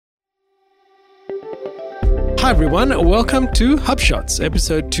Hi everyone, welcome to HubShots,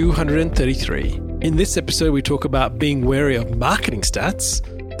 episode 233. In this episode, we talk about being wary of marketing stats,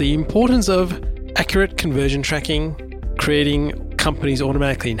 the importance of accurate conversion tracking, creating companies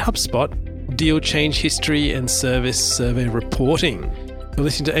automatically in HubSpot, deal change history, and service survey reporting. You're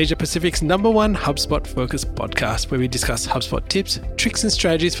listening to Asia Pacific's #1 HubSpot-focused podcast, where we discuss HubSpot tips, tricks, and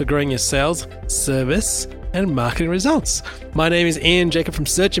strategies for growing your sales, service, and marketing results. My name is Ian Jacob from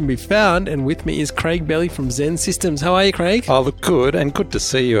Search and Be Found, and with me is Craig Belly from Zen Systems. How are you, Craig? Oh, look good, and good to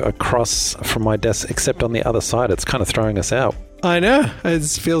see you across from my desk, except on the other side. It's kind of throwing us out. I know. It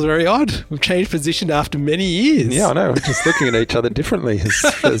feels very odd. We've changed position after many years. Yeah, I know. We're just looking at each other differently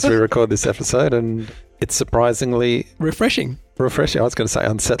as we record this episode, and it's surprisingly... Refreshing. I was going to say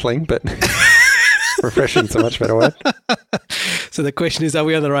unsettling, but... Refreshing's a much better word. So the question is, are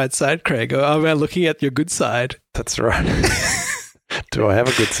we on the right side, Craig, or are we looking at your good side? That's right. Do I have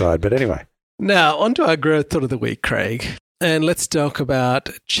a good side? But anyway. Now, on to our growth thought of the week, Craig. And let's talk about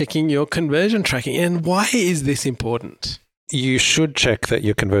checking your conversion tracking. And why is this important? You should check that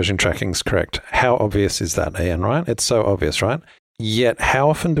your conversion tracking is correct. How obvious is that, Ian, right? It's so obvious, right? Yet, how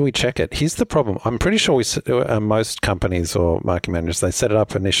often do we check it? Here's the problem. I'm pretty sure most companies or marketing managers, they set it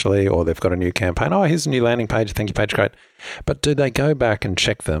up initially or they've got a new campaign. Oh, here's a new landing page. Thank you page. Great. But do they go back and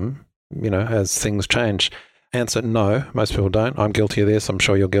check them, as things change? Answer, no. Most people don't. I'm guilty of this. I'm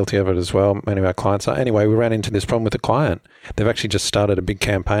sure you're guilty of it as well. Many of our clients are. Anyway, we ran into this problem with a client. They've actually just started a big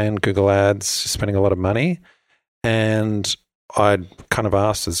campaign, Google Ads, spending a lot of money. And I'd kind of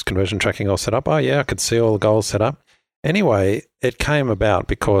asked, is conversion tracking all set up? Oh, yeah, I could see all the goals set up. Anyway, it came about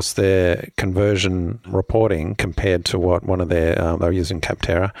because their conversion reporting compared to what one of their, they were using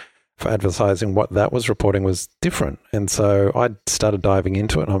Capterra for advertising, what that was reporting was different. And so I started diving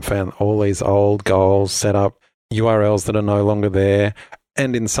into it and I found all these old goals set up, URLs that are no longer there.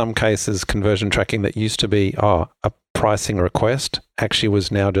 And in some cases, conversion tracking that used to be, a pricing request actually was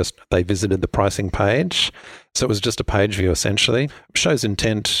now just, they visited the pricing page. So it was just a page view essentially. Shows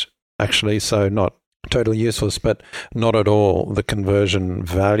intent actually, so not totally useless, but not at all the conversion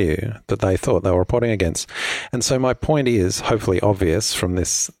value that they thought they were reporting against. And so my point is, hopefully obvious from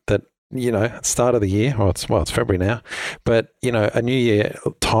this, that, start of the year, it's February now, but, a new year,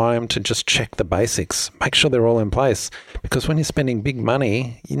 time to just check the basics, make sure they're all in place, because when you're spending big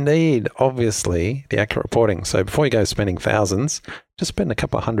money, you need, obviously, the accurate reporting. So before you go spending thousands, just spend a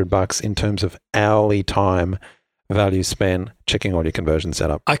couple of $100 in terms of hourly time value spend, checking all your conversion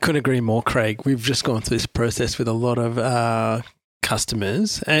setup. I couldn't agree more, Craig. We've just gone through this process with a lot of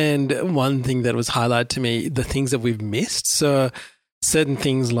customers. And one thing that was highlighted to me, the things that we've missed. So certain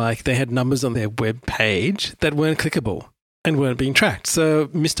things like they had numbers on their web page that weren't clickable and weren't being tracked. So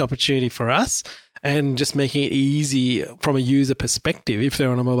missed opportunity for us, and just making it easy from a user perspective, if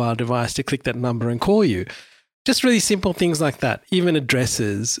they're on a mobile device, to click that number and call you. Just really simple things like that. Even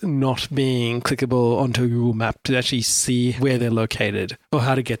addresses not being clickable onto a Google map to actually see where they're located or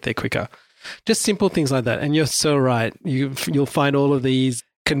how to get there quicker. Just simple things like that. And you're so right. You'll find all of these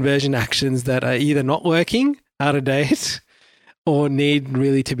conversion actions that are either not working, out of date, or need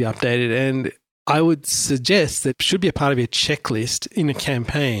really to be updated. And I would suggest that should be a part of your checklist in a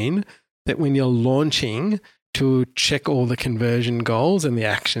campaign, that when you're launching, to check all the conversion goals and the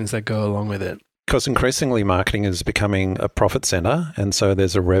actions that go along with it. Because increasingly marketing is becoming a profit center, and so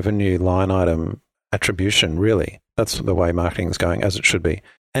there's a revenue line item attribution, really. That's the way marketing is going, as it should be.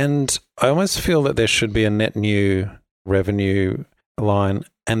 And I almost feel that there should be a net new revenue line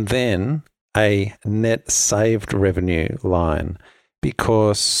and then a net saved revenue line,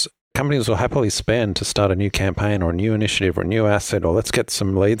 because companies will happily spend to start a new campaign or a new initiative or a new asset, or let's get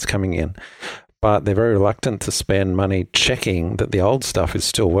some leads coming in. But they're very reluctant to spend money checking that the old stuff is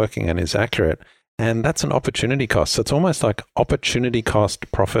still working and is accurate. And that's an opportunity cost. So it's almost like opportunity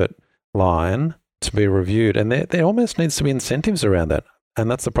cost profit line to be reviewed. And there almost needs to be incentives around that.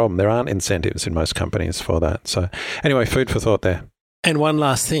 And that's the problem. There aren't incentives in most companies for that. So anyway, food for thought there. And one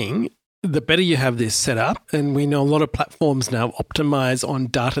last thing, the better you have this set up, and we know a lot of platforms now optimize on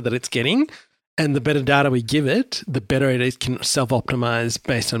data that it's getting, and the better data we give it, the better it can self-optimize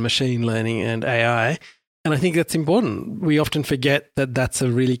based on machine learning and AI. And I think that's important. We often forget that that's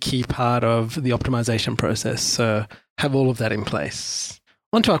a really key part of the optimization process. So have all of that in place.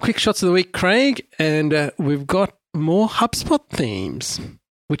 On to our quick shots of the week, Craig. And we've got more HubSpot themes,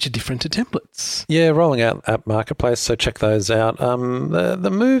 which are different to templates. Yeah, rolling out App Marketplace, so check those out. The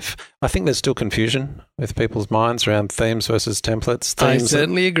move, I think there's still confusion with people's minds around themes versus templates. Themes I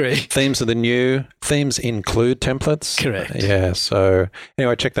certainly agree. Themes are the new. Themes include templates. Correct. Yeah, so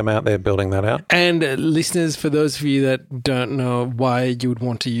anyway, check them out. They're building that out. And listeners, for those of you that don't know why you would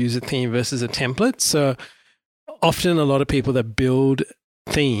want to use a theme versus a template, so often a lot of people that build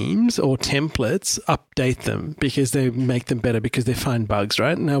themes or templates update them because they make them better because they find bugs,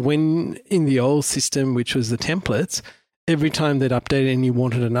 right? Now, when in the old system, which was the templates, every time they'd update it and you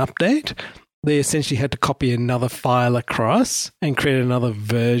wanted an update, they essentially had to copy another file across and create another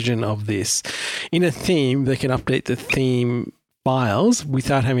version of this. In a theme, they can update the theme files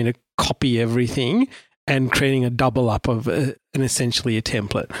without having to copy everything and creating a double up of essentially a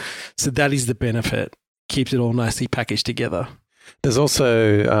template. So that is the benefit. Keeps it all nicely packaged together. There's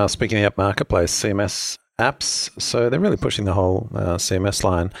also, speaking of the app marketplace, CMS apps. So they're really pushing the whole CMS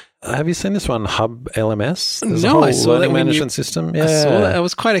line. Have you seen this one, Hub LMS? There's a whole I saw learning that management system. Yeah. I saw that. I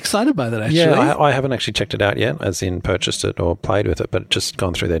was quite excited by that, actually. Yeah, I haven't actually checked it out yet, as in purchased it or played with it, but just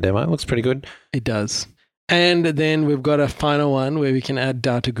gone through their demo. It looks pretty good. It does. And then we've got a final one where we can add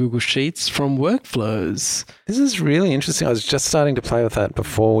data to Google Sheets from workflows. This is really interesting. I was just starting to play with that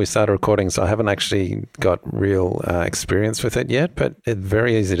before we started recording, so I haven't actually got real experience with it yet, but it's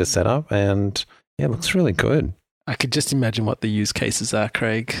very easy to set up and yeah, it looks really good. I could just imagine what the use cases are,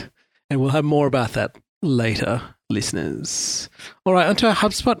 Craig. And we'll have more about that later, listeners. All right, onto our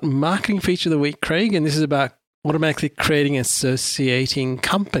HubSpot marketing feature of the week, Craig. And this is about automatically creating and associating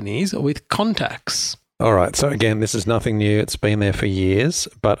companies with contacts. All right. So again, this is nothing new. It's been there for years,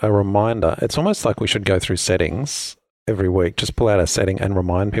 but a reminder. It's almost like we should go through settings every week. Just pull out a setting and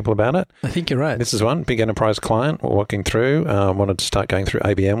remind people about it. I think you're right. This is one big enterprise client we're walking through. Wanted to start going through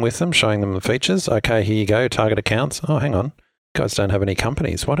ABM with them, showing them the features. Okay, here you go. Target accounts. Oh, hang on. You guys don't have any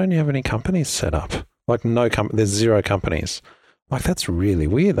companies. Why don't you have any companies set up? Like there's 0 companies. Like that's really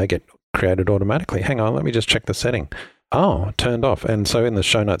weird. They get created automatically. Hang on. Let me just check the setting. Oh, turned off. And so in the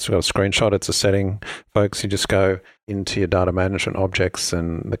show notes, we've got a screenshot. It's a setting, folks. You just go into your data management objects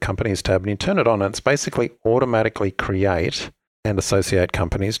and the companies tab and you turn it on. And it's basically automatically create and associate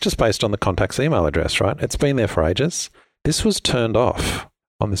companies just based on the contact's email address, right? It's been there for ages. This was turned off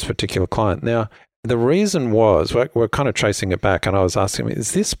on this particular client. Now, the reason was, we're kind of tracing it back, and I was asking him,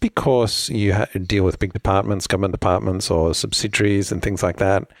 is this because you deal with big departments, government departments or subsidiaries and things like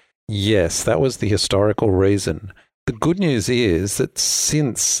that? Yes, that was the historical reason. The good news is that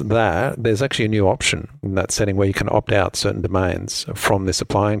since that, there's actually a new option in that setting where you can opt out certain domains from this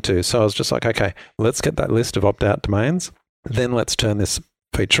applying to. So I was just like, okay, let's get that list of opt-out domains. Then let's turn this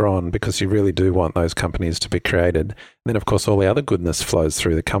feature on because you really do want those companies to be created. And then, of course, all the other goodness flows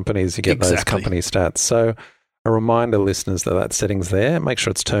through the companies. You get those company stats. So a reminder, listeners, that setting's there. Make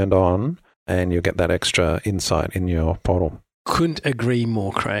sure it's turned on and you'll get that extra insight in your portal. Couldn't agree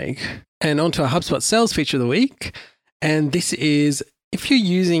more, Craig. And on to our HubSpot sales feature of the week. And this is, if you're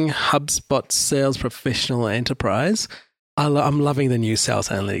using HubSpot Sales Professional Enterprise, I'm loving the new sales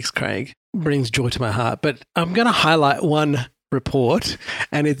analytics, Craig. Brings joy to my heart. But I'm going to highlight one report,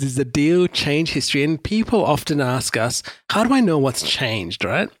 and it is the deal change history. And people often ask us, how do I know what's changed,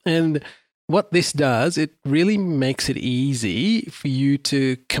 right? And what this does, it really makes it easy for you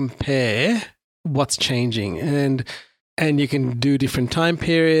to compare what's changing. And you can do different time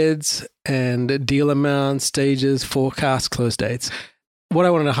periods and deal amounts, stages, forecasts, close dates. What I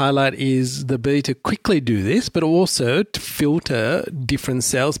wanted to highlight is the ability to quickly do this, but also to filter different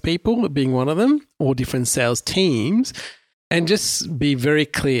salespeople, being one of them, or different sales teams, and just be very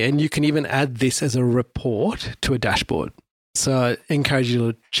clear. And you can even add this as a report to a dashboard. So I encourage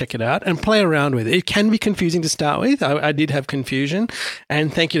you to check it out and play around with it. It can be confusing to start with. I did have confusion.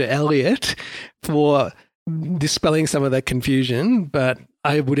 And thank you to Elliot for dispelling some of that confusion. But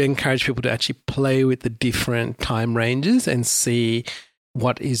I would encourage people to actually play with the different time ranges and see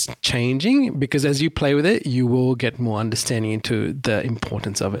what is changing, because as you play with it, you will get more understanding into the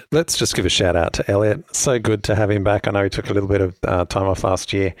importance of it. Let's just give a shout out to Elliot. So good to have him back. I know he took a little bit of time off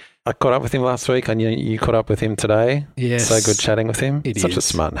last year. I caught up with him last week, and you caught up with him today. Yes. So good chatting with him. Such is. a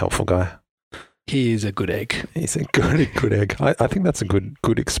smart and helpful guy. He is a good egg. He's a good egg. I think that's a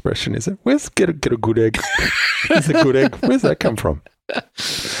good expression, is it? Where's get a good egg? He's a good egg. Where's that come from?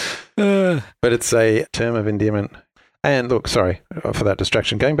 But it's a term of endearment. And look, sorry for that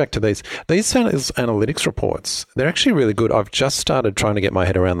distraction. Going back to these sales analytics reports, they're actually really good. I've just started trying to get my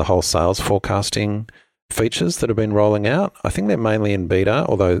head around the whole sales forecasting features that have been rolling out. I think they're mainly in beta,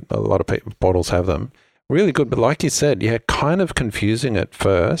 although a lot of portals have them. Really good. But like you said, yeah, kind of confusing at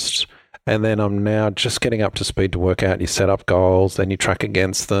first. And then I'm now just getting up to speed to work out. You set up goals, then you track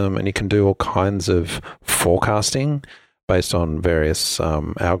against them, and you can do all kinds of forecasting based on various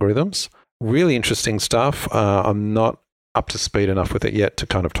algorithms. Really interesting stuff. I'm not up to speed enough with it yet to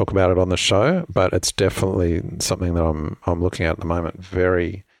kind of talk about it on the show, but it's definitely something that I'm looking at the moment.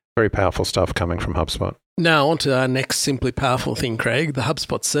 Very, very powerful stuff coming from HubSpot. Now on to our next simply powerful thing, Craig, the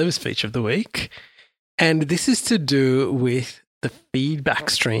HubSpot service feature of the week. And this is to do with the feedback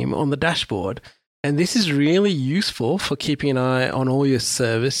stream on the dashboard. And this is really useful for keeping an eye on all your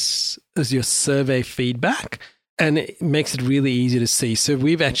your survey feedback. And it makes it really easy to see. So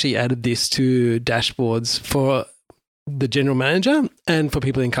we've actually added this to dashboards for the general manager and for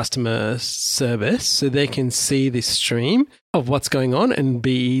people in customer service, so they can see this stream of what's going on and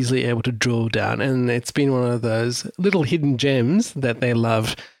be easily able to drill down. And it's been one of those little hidden gems that they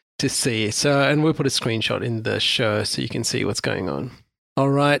love to see. So, and we'll put a screenshot in the show so you can see what's going on. All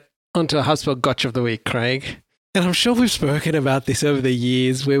right, on to a HubSpot Gotcha of the Week, Craig. And I'm sure we've spoken about this over the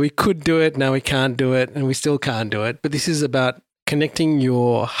years where we could do it, now we can't do it, and we still can't do it. But this is about connecting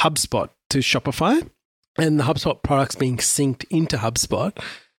your HubSpot to Shopify and the HubSpot products being synced into HubSpot,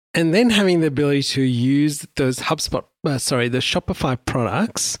 and then having the ability to use those the Shopify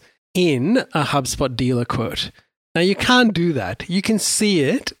products in a HubSpot dealer quote. Now, you can't do that. You can see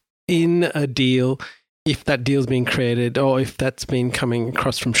it in a deal if that deal's been created or if that's been coming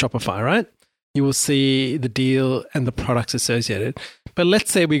across from Shopify, right? You will see the deal and the products associated. But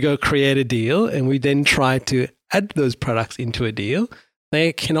let's say we go create a deal and we then try to add those products into a deal.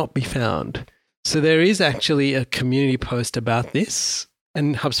 They cannot be found. So there is actually a community post about this,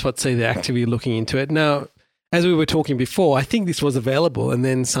 and HubSpot say they're actively looking into it. Now, as we were talking before, I think this was available and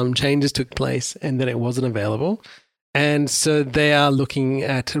then some changes took place and then it wasn't available. And so they are looking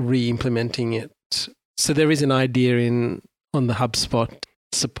at re-implementing it. So there is an idea on the HubSpot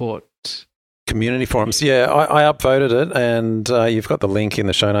support community forums. Yeah, I upvoted it, and you've got the link in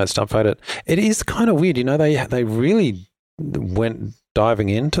the show notes to upvote it. It is kind of weird. They really went diving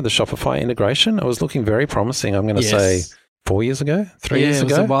into the Shopify integration. It was looking very promising. I'm going to say 4 years ago, 3 years ago.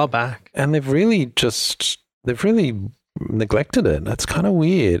 Yeah, it was a while back. And they've really neglected it. That's kind of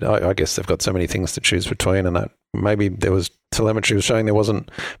weird. I guess they've got so many things to choose between, and that maybe there was telemetry was showing there wasn't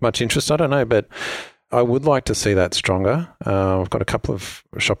much interest. I don't know, but I would like to see that stronger. I've got a couple of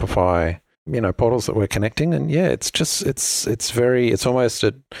Shopify portals that we're connecting, and it's almost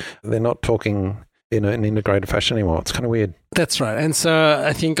they're not talking in an integrated fashion anymore. It's kind of weird. That's right. And so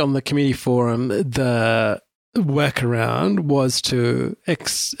I think on the community forum, the workaround was to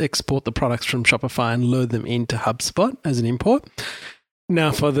export the products from Shopify and load them into HubSpot as an import.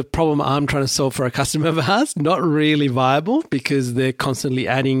 Now, for the problem I'm trying to solve for a customer of ours, not really viable because they're constantly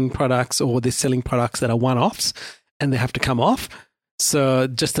adding products or they're selling products that are one-offs and they have to come off. So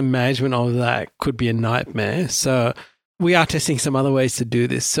just the management of that could be a nightmare. So we are testing some other ways to do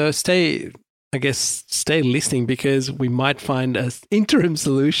this. So stay listening because we might find an interim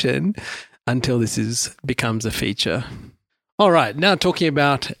solution until this becomes a feature. All right, now talking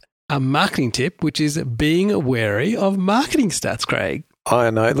about a marketing tip, which is being wary of marketing stats, Craig.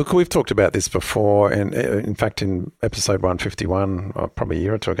 I know. Look, we've talked about this before, and in fact, in episode 151, probably a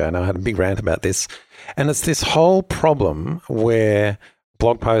year or two ago now, I had a big rant about this. And it's this whole problem where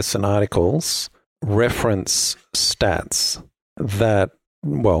blog posts and articles reference stats that,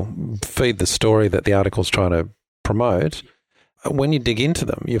 feed the story that the article's trying to promote. When you dig into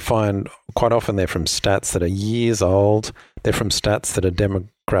them, you find quite often they're from stats that are years old. They're from stats that are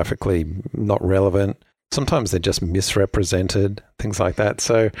demographically not relevant. Sometimes they're just misrepresented, things like that.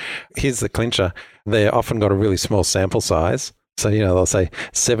 So here's the clincher. They're often got a really small sample size. So, they'll say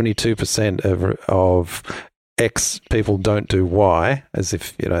 72% of X people don't do Y, as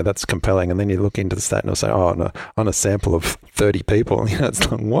if, that's compelling. And then you look into the stat and it'll say, on a sample of 30 people, it's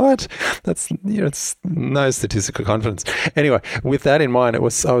like, what? That's, it's no statistical confidence. Anyway, with that in mind, I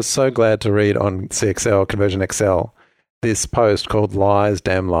was so glad to read on CXL, Conversion XL, this post called Lies,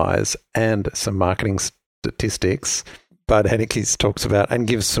 Damn Lies, and some marketing statistics. Bud Hennickes talks about and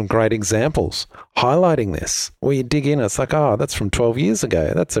gives some great examples highlighting this. Where you dig in, it's like, that's from 12 years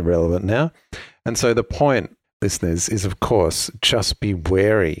ago. That's irrelevant now. And so the point, listeners, is, of course, just be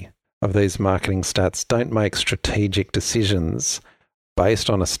wary of these marketing stats. Don't make strategic decisions based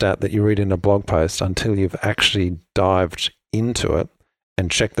on a stat that you read in a blog post until you've actually dived into it and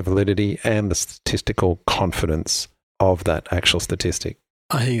checked the validity and the statistical confidence of that actual statistic.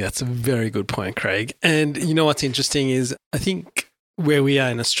 I think that's a very good point, Craig. And what's interesting is I think where we are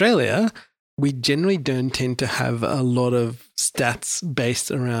in Australia, we generally don't tend to have a lot of stats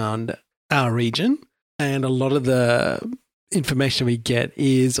based around our region. And a lot of the information we get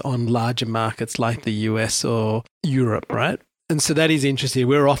is on larger markets like the US or Europe, right? And so that is interesting.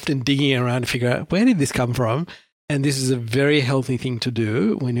 We're often digging around to figure out where did this come from? And this is a very healthy thing to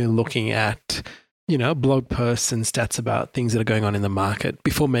do when you're looking at blog posts and stats about things that are going on in the market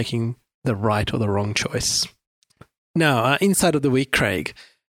before making the right or the wrong choice. Now, Insight of the Week, Craig.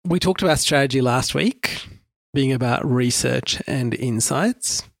 We talked about strategy last week, being about research and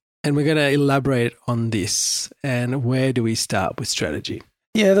insights. And we're going to elaborate on this. And where do we start with strategy?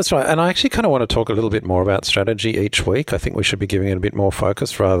 Yeah, that's right. And I actually kind of want to talk a little bit more about strategy each week. I think we should be giving it a bit more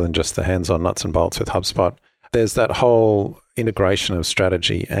focus rather than just the hands-on nuts and bolts with HubSpot. There's that whole integration of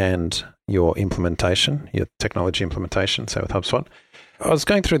strategy and your implementation, your technology implementation, so with HubSpot. I was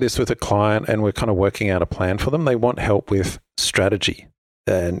going through this with a client and we're kind of working out a plan for them. They want help with strategy.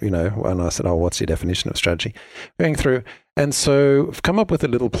 And, and I said, what's your definition of strategy? Going through. And so I've come up with a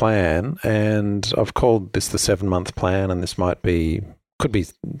little plan and I've called this the 7-month plan, and this could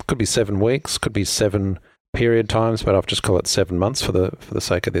be 7 weeks, could be 7 period times, but I've just called it 7 months for the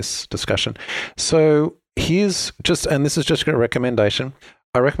sake of this discussion. So here's and this is just a recommendation.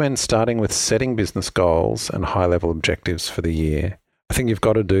 I recommend starting with setting business goals and high-level objectives for the year. I think you've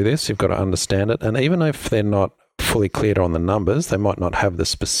got to do this. You've got to understand it. And even if they're not fully clear on the numbers, they might not have the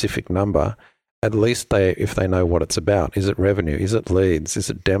specific number. At least if they know what it's about. Is it revenue? Is it leads? Is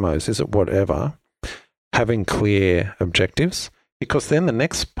it demos? Is it whatever? Having clear objectives. Because then the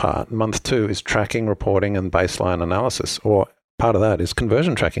next part, month 2, is tracking, reporting, and baseline analysis. Or part of that is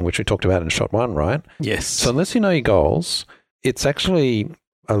conversion tracking, which we talked about in shot 1, right? Yes. So unless you know your goals, it's actually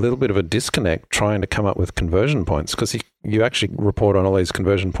a little bit of a disconnect trying to come up with conversion points, because you actually report on all these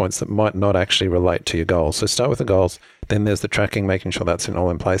conversion points that might not actually relate to your goals. So start with the goals, then there's the tracking, making sure that's all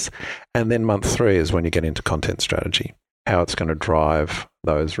in place. And then month 3 is when you get into content strategy, how it's going to drive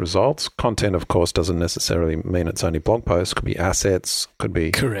those results. Content, of course, doesn't necessarily mean it's only blog posts. Could be assets, could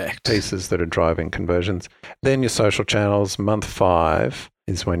be correct pieces that are driving conversions. Then your social channels. Month 5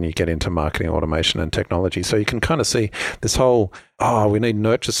 is when you get into marketing automation and technology. So you can kind of see this whole, we need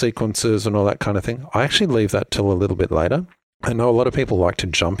nurture sequences and all that kind of thing. I actually leave that till a little bit later. I know a lot of people like to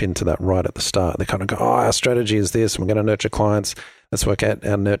jump into that right at the start. They kind of go, our strategy is this, and we're going to nurture clients. Let's work out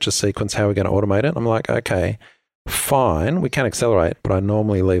our nurture sequence, how we're going to automate it. I'm like, okay, fine, we can accelerate, but I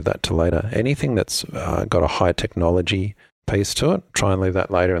normally leave that to later. Anything that's got a high technology piece to it, try and leave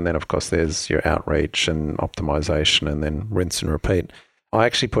that later. And then, of course, there's your outreach and optimization, and then rinse and repeat. I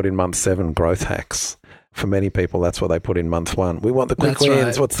actually put in month 7 growth hacks. For many people, that's what they put in month 1. We want the quick wins.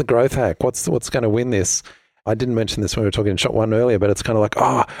 Right. What's the growth hack? What's going to win this? I didn't mention this when we were talking in shot 1 earlier, but it's kind of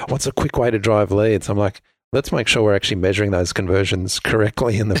like, what's a quick way to drive leads? I'm like, let's make sure we're actually measuring those conversions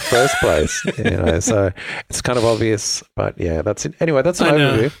correctly in the first place. So it's kind of obvious, but yeah, that's it. Anyway, that's an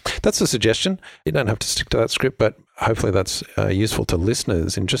overview. That's a suggestion. You don't have to stick to that script, but hopefully that's useful to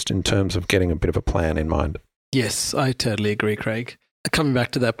listeners in terms of getting a bit of a plan in mind. Yes, I totally agree, Craig. Coming back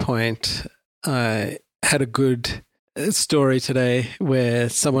to that point, I had a good story today where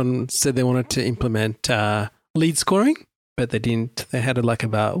someone said they wanted to implement lead scoring, but they didn't. They had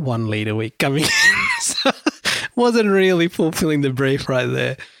about 1 lead a week coming in. So wasn't really fulfilling the brief right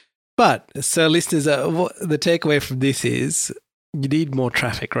there. But so listeners, the takeaway from this is you need more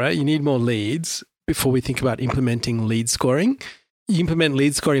traffic, right? You need more leads before we think about implementing lead scoring. You implement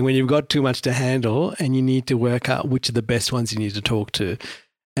lead scoring when you've got too much to handle and you need to work out which are the best ones you need to talk to.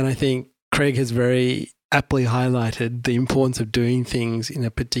 And I think Craig has very aptly highlighted the importance of doing things in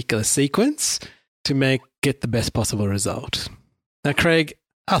a particular sequence to get the best possible result. Now, Craig,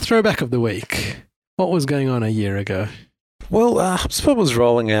 our throwback of the week. What was going on a year ago? Well, HubSpot was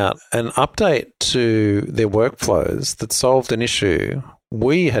rolling out an update to their workflows that solved an issue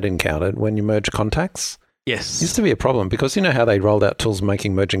we had encountered when you merge contacts. Yes. It used to be a problem because you know how they rolled out tools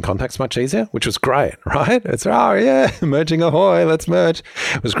making merging contacts much easier, which was great, right? It's, merging ahoy, let's merge.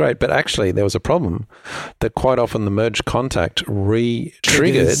 It was great. But actually, there was a problem that quite often the merge contact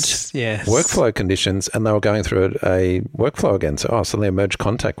re-triggered workflow conditions, and they were going through a workflow again. So suddenly a merge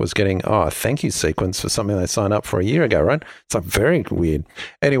contact was getting a thank you sequence for something they signed up for a year ago, right? It's very weird.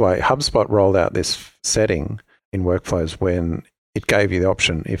 Anyway, HubSpot rolled out this setting in workflows when it gave you the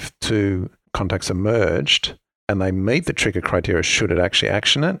option if 2 contacts are merged and they meet the trigger criteria, should it actually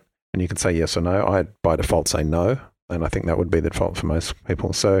action it? And you can say yes or no. I by default say no, and I think that would be the default for most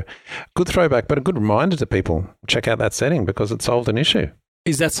people. So good throwback, but a good reminder to people, check out that setting because it solved an issue.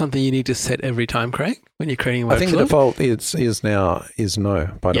 Is that something you need to set every time, Craig, when you're creating a workflow? I think the default is no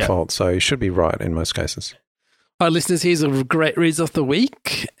by default, so you should be right in most cases. All right, listeners, here's a great reads of the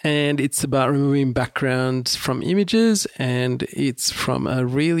week, and it's about removing backgrounds from images, and it's from a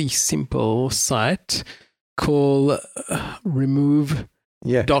really simple site called remove.bg.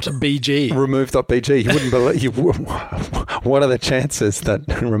 Remove.bg. You wouldn't believe what are the chances that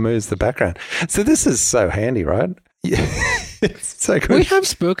removes the background? So this is so handy, right? It's so good. We have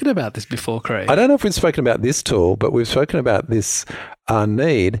spoken about this before, Craig. I don't know if we've spoken about this tool, but we've spoken about this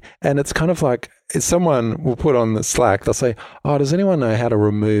need. And it's kind of like if someone will put on the Slack, they'll say, oh, does anyone know how to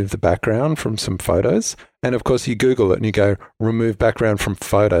remove the background from some photos? And of course, you Google it and you go, remove background from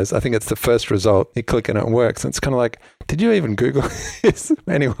photos. I think it's the first result. You click and it works. And it's kind of like, did you even Google this?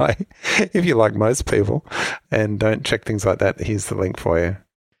 Anyway, if you like most people and don't check things like that, here's the link for you.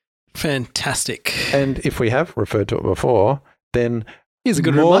 Fantastic. And if we have referred to it before, then here's a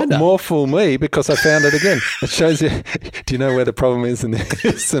good reminder. More fool me because I found it again. It shows you, do you know where the problem is in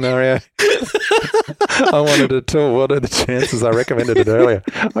this scenario? I wanted a tool. What are the chances? I recommended it earlier.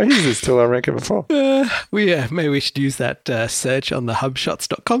 I used this tool I recommended before. Maybe we should use that search on the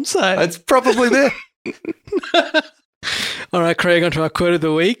hubshots.com site. It's probably there. All right, Craig, on to our quote of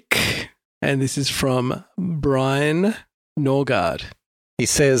the week. And this is from Brian Norgard. He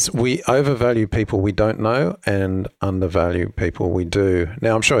says, we overvalue people we don't know and undervalue people we do.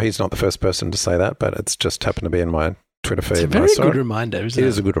 Now, I'm sure he's not the first person to say that, but it's just happened to be in my Twitter feed. It's a very good reminder, isn't it? It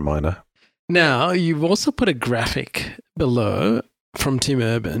is a good reminder. Now, you've also put a graphic below from Tim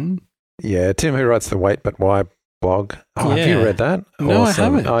Urban. Yeah, Tim, who writes the Wait But Why blog. Oh, yeah. Have you read that? No, awesome. I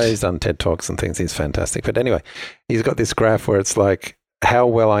haven't. Oh, he's done TED Talks and things. He's fantastic. But anyway, he's got this graph where it's like how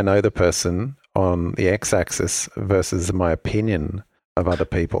well I know the person on the x-axis versus my opinion of other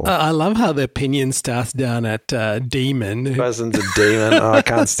people. I love how the opinion starts down at demon. The person's a demon. Oh, I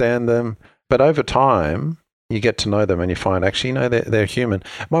can't stand them. But over time, you get to know them and you find actually, they're human.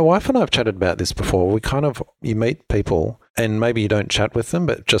 My wife and I have chatted about this before. You meet people and maybe you don't chat with them,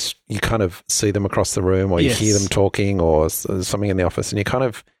 but just you kind of see them across the room or you hear them talking or something in the office and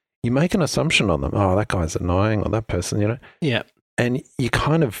you make an assumption on them. Oh, that guy's annoying or that person, Yeah. And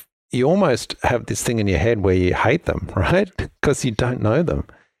you almost have this thing in your head where you hate them, right? Because you don't know them.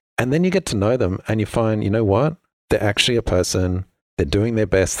 And then you get to know them and you find, you know what? They're actually a person. They're doing their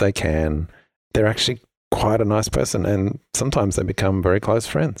best they can. They're actually quite a nice person. And sometimes they become very close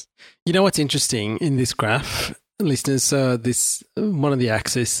friends. You know what's interesting in this graph, listeners? This one of the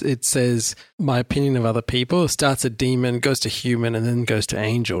axes, it says my opinion of other people starts at demon, goes to human, and then goes to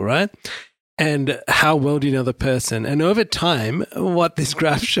angel, right? And how well do you know the person? And over time, what this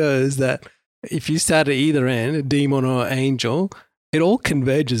graph shows that if you start at either end, demon or angel, it all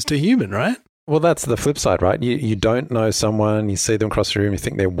converges to human, right? Well, that's the flip side, right? You don't know someone, you see them across the room, you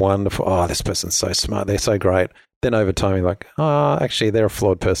think they're wonderful. Oh, this person's so smart. They're so great. Then over time, you're like, oh, actually, they're a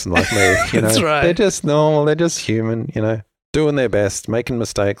flawed person like me. That's right. They're just normal. They're just human, doing their best, making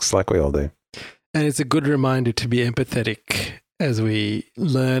mistakes like we all do. And it's a good reminder to be empathetic as we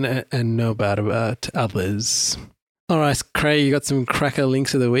learn and know about others. All right, Craig, you got some cracker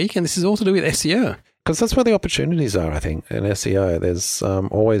links of the week, and this is all to do with SEO. Because that's where the opportunities are, I think, in SEO. There's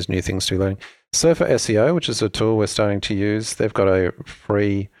always new things to be learning. Surfer SEO, which is a tool we're starting to use, they've got a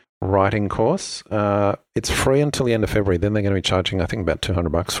free writing course. It's free until the end of February. Then they're going to be charging, I think, about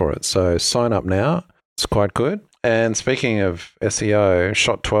 $200 for it. So sign up now. It's quite good. And speaking of SEO,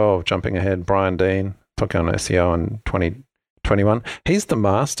 Shot 12, jumping ahead, Brian Dean, talking on SEO in 2021. He's the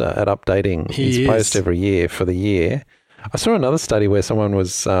master at updating his post every year for the year. I saw another study where someone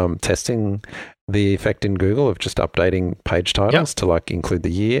was testing the effect in Google of just updating page titles to include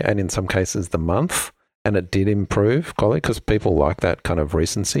the year and in some cases the month. And it did improve quality because people like that kind of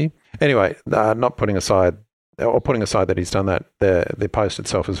recency. Anyway, not putting aside that he's done that, the post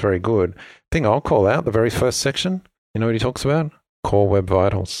itself is very good. Thing I'll call out, the very first section, you know what he talks about? Core Web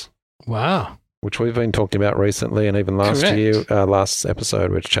Vitals. Wow. Which we've been talking about recently and even last episode,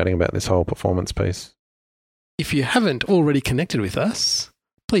 we were chatting about this whole performance piece. If you haven't already connected with us,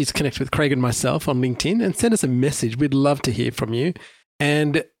 please connect with Craig and myself on LinkedIn and send us a message. We'd love to hear from you.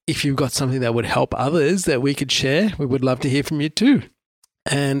 And if you've got something that would help others that we could share, we would love to hear from you too.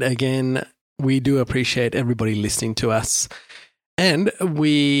 And again, we do appreciate everybody listening to us. And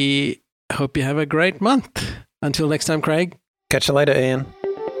we hope you have a great month. Until next time, Craig. Catch you later, Ian.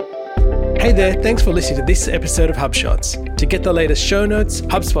 Hey there, thanks for listening to this episode of HubShots. To get the latest show notes,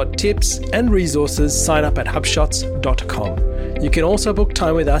 HubSpot tips, and resources, sign up at hubshots.com. You can also book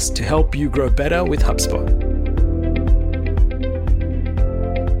time with us to help you grow better with HubSpot.